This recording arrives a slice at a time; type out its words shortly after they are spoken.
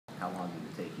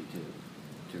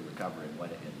to recover,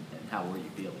 and how were you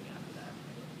feeling after that?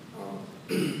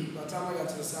 By the time I got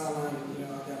to the sideline, I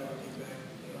got everything back.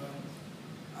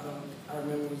 I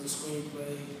remember it was a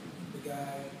screenplay. The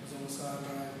guy was on the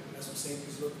sideline, and that's what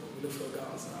safeties look for. We look for a guy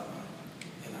on the sideline,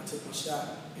 and I took my shot.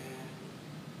 And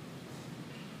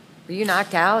were you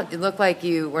knocked out? It looked like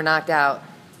you were knocked out.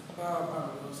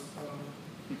 Probably was.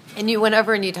 And you went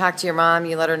over and you talked to your mom.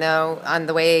 You let her know on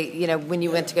the way. When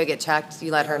you went to go get checked,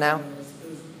 you let her know. It was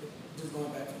just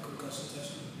going back for concussion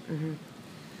testing. Mm-hmm.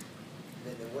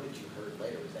 Then what did you hurt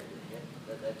later? Was that your hip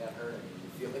that got hurt? I mean, you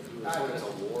feel like you were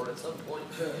sort of a war at some point?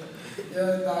 I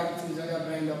got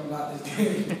banged up a lot this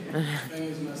game.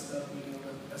 Fingers messed up,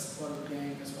 but that's part of the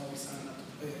game. That's why we signed up to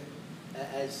play it.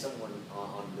 As someone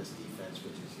on this defense,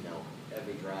 which is,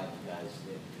 every drive you guys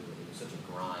did, it was such a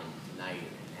grind tonight,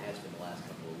 and it has been the last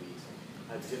couple of weeks.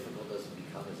 How difficult does it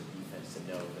become as a defense to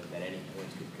know that any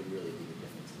points could really be the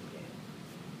difference in the game?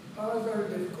 It's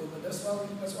very difficult, but that's why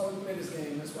we play this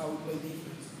game. That's why we play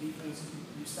defense. Defense,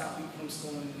 you stop people from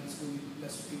scoring, and that's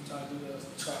what people try to do to us,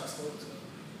 try to score. So,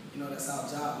 that's our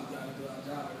job. We got to do our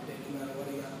job every day, no matter what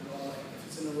they got to do. Like, if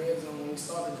it's in the red zone when we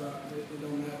start the drive, it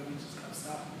don't matter. We just got to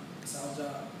stop it. It's our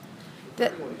job.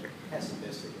 Everyone is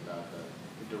pessimistic about the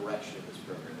direction of this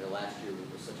program. Last year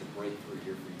was such a breakthrough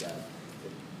year for you guys.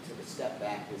 To step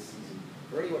back this season,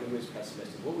 for anyone who is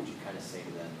pessimistic, what would you kind of say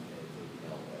to them,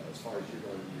 as far as you're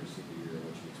going into your senior year and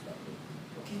what you expect?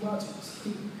 Keep watching us.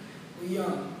 We're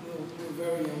young. We're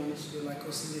very young this year. Like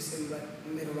Coach CJ said,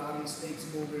 we made a lot of mistakes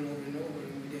over and over and over,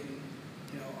 and we didn't,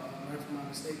 learn from our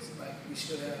mistakes like we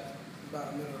should have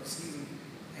about the middle of the season.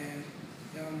 And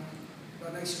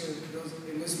by next year,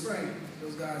 in this spring,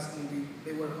 those guys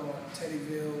they work hard.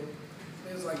 Teddyville,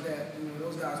 things like that.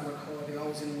 Those guys work hard. They're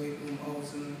always in the weight room,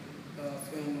 always in the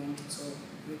film room. So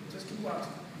just keep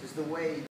watching. Just the way